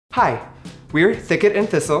Hi, we're Thicket and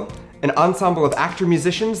Thistle, an ensemble of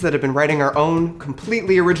actor-musicians that have been writing our own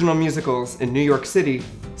completely original musicals in New York City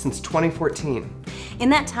since 2014. In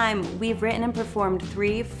that time, we've written and performed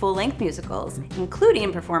 3 full-length musicals,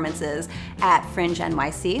 including performances at Fringe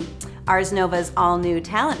NYC, Ars Nova's all-new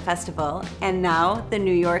Talent Festival, and now the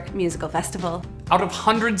New York Musical Festival. Out of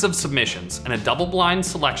hundreds of submissions and a double-blind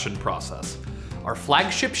selection process, our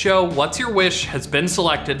flagship show, What's Your Wish, has been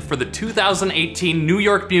selected for the 2018 New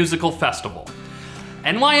York Musical Festival.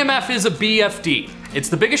 NYMF is a BFD. It's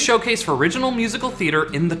the biggest showcase for original musical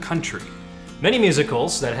theater in the country. Many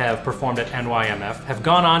musicals that have performed at NYMF have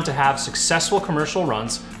gone on to have successful commercial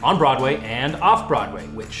runs on Broadway and off-Broadway,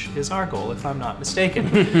 which is our goal, if I'm not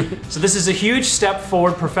mistaken. So this is a huge step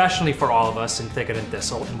forward professionally for all of us in Thicket and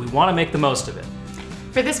Thistle, and we want to make the most of it.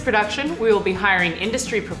 For this production, we will be hiring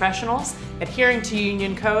industry professionals, adhering to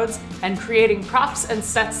union codes, and creating props and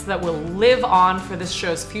sets that will live on for this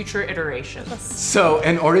show's future iterations. So,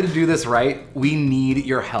 in order to do this right, we need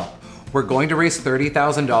your help. We're going to raise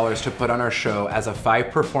 $30,000 to put on our show as a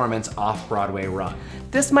 5-performance off-Broadway run.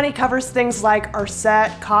 This money covers things like our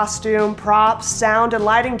set, costume, props, sound and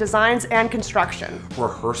lighting designs, and construction.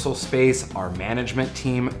 Rehearsal space, our management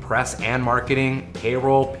team, press and marketing,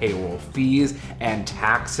 payroll fees, and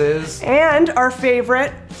taxes. And our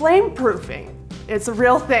favorite, flame-proofing. It's a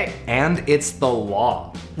real thing. And it's the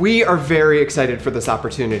law. We are very excited for this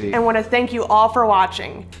opportunity. And want to thank you all for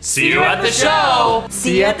watching. See you at the show!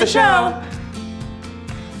 See you at the show!